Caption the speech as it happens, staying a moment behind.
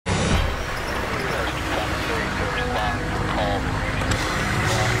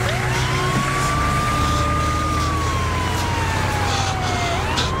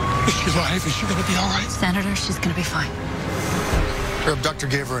Is she gonna be all right? Senator, she's gonna be fine. Her abductor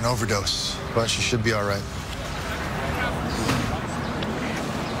gave her an overdose, but she should be all right.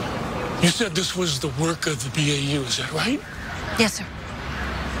 You said this was the work of the BAU, is that right? Yes, sir.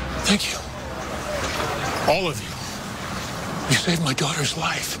 Thank you. All of you. You saved my daughter's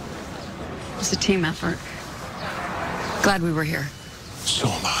life. It was a team effort. Glad we were here. So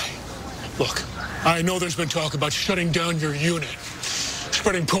am I. Look, I know there's been talk about shutting down your unit,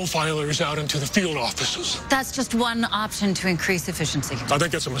 spreading profilers out into the field offices. That's just one option to increase efficiency. I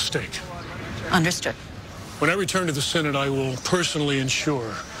think that's a mistake. Understood. When I return to the Senate, I will personally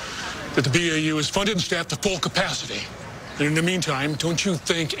ensure that the BAU is funded and staffed to full capacity. And in the meantime, don't you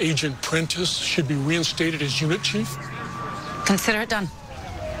think Agent Prentice should be reinstated as unit chief? Consider it done.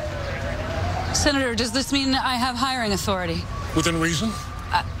 Senator, does this mean I have hiring authority? Within reason?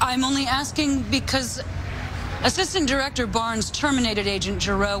 I'm only asking because Assistant Director Barnes terminated Agent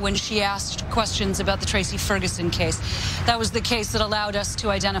Giroux when she asked questions about the Tracy Ferguson case. That was the case that allowed us to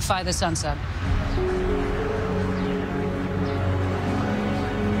identify the sunset.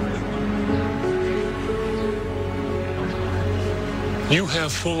 You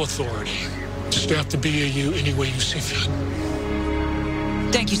have full authority to staff the BAU any way you see fit.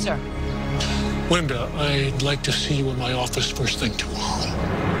 Thank you, sir. Linda, I'd like to see you in my office first thing tomorrow.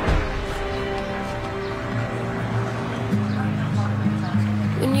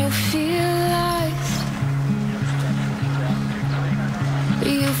 When you feel lost,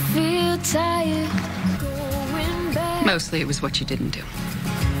 you feel tired, going back Mostly it was what you didn't do.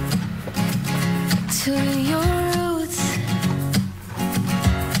 to your roots.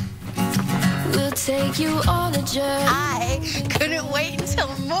 We'll take you on a journey. I couldn't wait until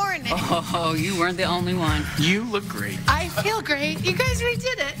morning. Oh, you weren't the only one. You look great. I feel great. You guys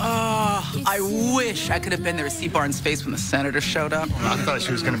redid it. I wish I could have been there to see Barnes' face when the senator showed up. I thought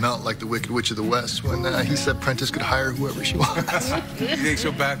she was going to melt like the Wicked Witch of the West when he said Prentice could hire whoever she wants. You think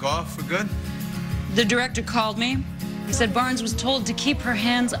she'll back off for good? The director called me. He said Barnes was told to keep her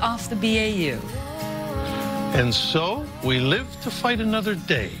hands off the BAU. And so we live to fight another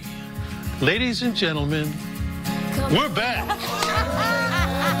day. Ladies and gentlemen, we're back.